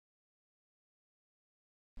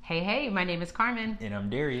Hey, my name is Carmen. And I'm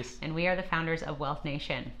Darius. And we are the founders of Wealth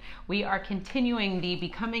Nation. We are continuing the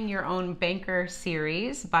Becoming Your Own Banker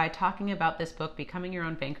series by talking about this book, Becoming Your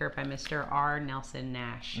Own Banker by Mr. R. Nelson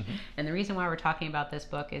Nash. And the reason why we're talking about this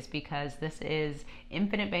book is because this is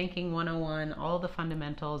Infinite Banking 101, all the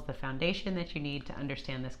fundamentals, the foundation that you need to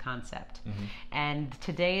understand this concept. And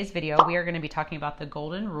today's video, we are going to be talking about the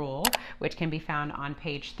Golden Rule, which can be found on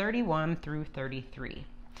page 31 through 33.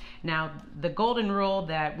 Now, the golden rule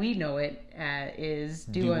that we know it is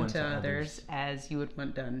do unto others as you would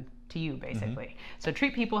want done to you, basically. So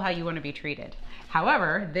treat people how you want to be treated.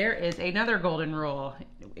 However, there is another golden rule,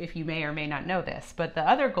 if you may or may not know this, but the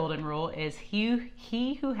other golden rule is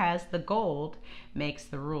he who has the gold makes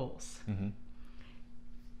the rules.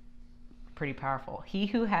 Pretty powerful. He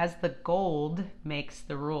who has the gold makes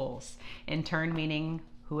the rules. In turn, meaning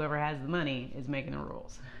whoever has the money is making the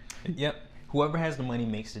rules. Yep. Whoever has the money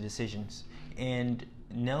makes the decisions. And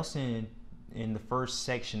Nelson, in the first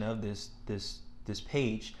section of this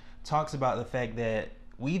page, talks about the fact that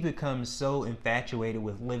we become so infatuated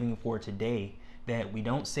with living for today that we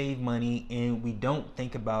don't save money and we don't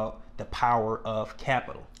think about the power of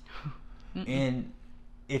capital. And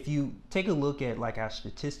if you take a look at like our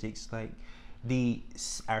statistics, like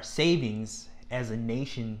our savings as a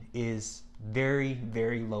nation is very,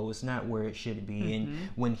 very low. It's not where it should be. And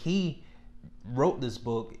when he wrote this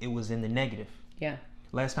book, it was in the negative. Yeah.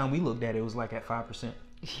 Last time we looked at it, it was like at 5%.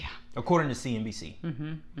 Yeah. According to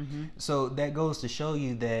CNBC. So that goes to show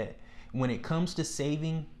you that when it comes to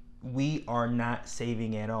saving, we are not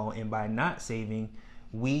saving at all. And by not saving,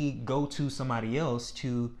 we go to somebody else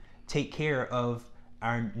to take care of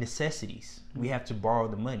our necessities. We have to borrow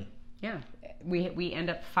the money. Yeah. We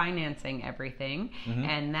end up financing everything,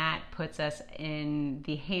 and that puts us in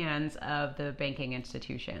the hands of the banking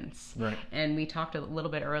institutions. Right. And we talked a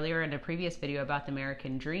little bit earlier in a previous video about the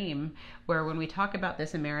American dream, where when we talk about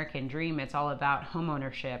this American dream, it's all about home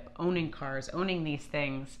ownership, owning cars, owning these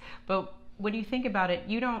things. But when you think about it,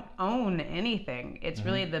 you don't own anything. It's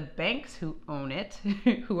really the banks who own it,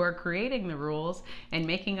 who are creating the rules and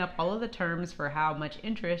making up all of the terms for how much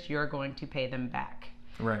interest you're going to pay them back.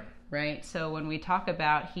 Right? So when we talk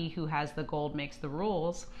about he who has the gold makes the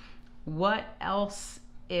rules, what else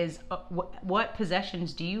is, what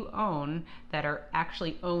possessions do you own that are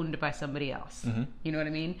actually owned by somebody else? You know what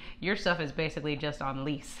I mean? Your stuff is basically just on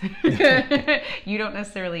lease. You don't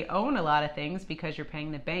necessarily own a lot of things because you're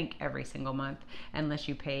paying the bank every single month unless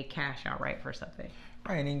you pay cash outright for something.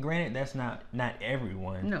 Right, and granted, that's not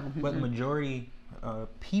everyone. No. But the majority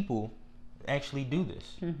people actually do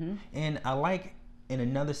this. And I like in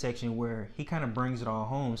another section where he kind of brings it all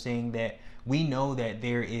home, saying that we know that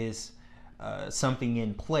there is something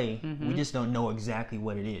in play. We just don't know exactly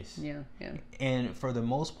what it is. And for the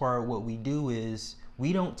most part, what we do is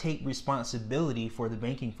we don't take responsibility for the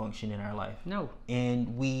banking function in our life. No.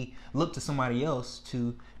 And we look to somebody else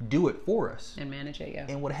to do it for us. And manage it, yeah.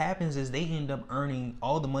 And what happens is they end up earning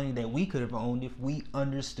all the money that we could have owned if we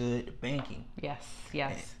understood banking. Yes.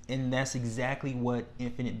 And that's exactly what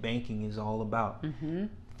infinite banking is all about.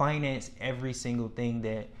 Finance every single thing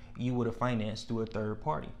that you would have financed through a third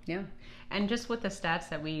party. Yeah. And just with the stats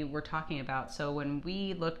that we were talking about, so when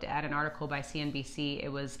we looked at an article by CNBC, it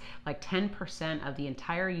was like 10% of the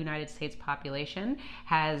entire United States population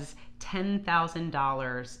has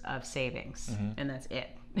 $10,000 of savings, and that's it.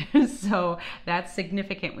 So that's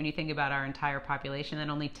significant when you think about our entire population, that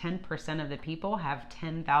only 10% of the people have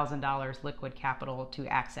 $10,000 liquid capital to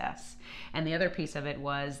access. And the other piece of it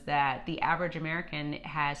was that the average American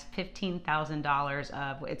has $15,000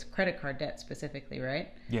 of its credit card debt specifically,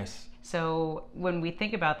 right? Yes. So when we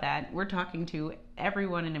think about that, we're talking to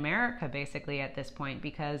everyone in America basically at this point,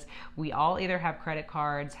 because we all either have credit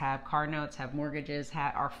cards, have car notes, have mortgages,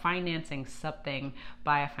 are financing something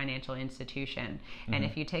by a financial institution. And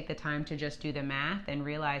if you take the time to just do the math and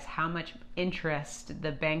realize how much interest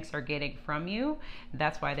the banks are getting from you,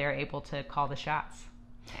 that's why they're able to call the shots.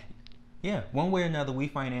 Yeah, one way or another, we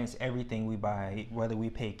finance everything we buy, whether we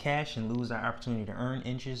pay cash and lose our opportunity to earn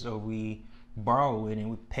interest, or we borrow it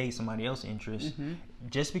and we pay somebody else interest.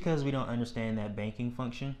 Just because we don't understand that banking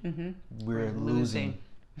function, we're losing.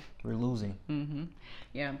 We're losing.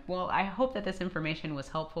 Yeah. Well, I hope that this information was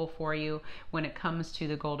helpful for you when it comes to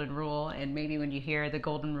the golden rule. And maybe when you hear the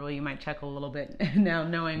golden rule, you might chuckle a little bit now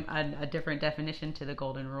knowing a different definition to the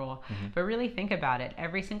golden rule. But really think about it.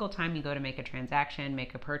 Every single time you go to make a transaction,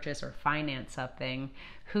 make a purchase, or finance something,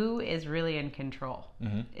 who is really in control?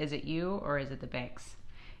 Is it you or is it the banks?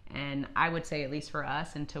 And I would say, at least for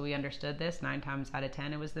us, until we understood this, 9 times out of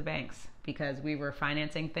 10, it was the banks. because we were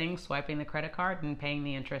financing things, swiping the credit card, and paying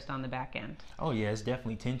the interest on the back end. Oh yeah, it's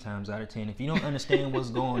definitely 10 times out of 10. If you don't understand what's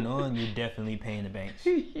going on, you're definitely paying the banks.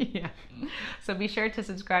 Yeah. So be sure to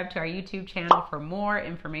subscribe to our YouTube channel for more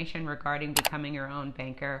information regarding becoming your own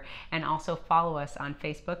banker, and also follow us on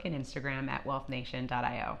Facebook and Instagram at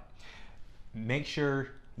wealthnation.io. Make sure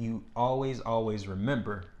you always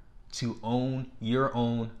remember to own your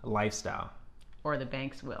own lifestyle. Or the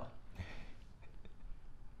banks will.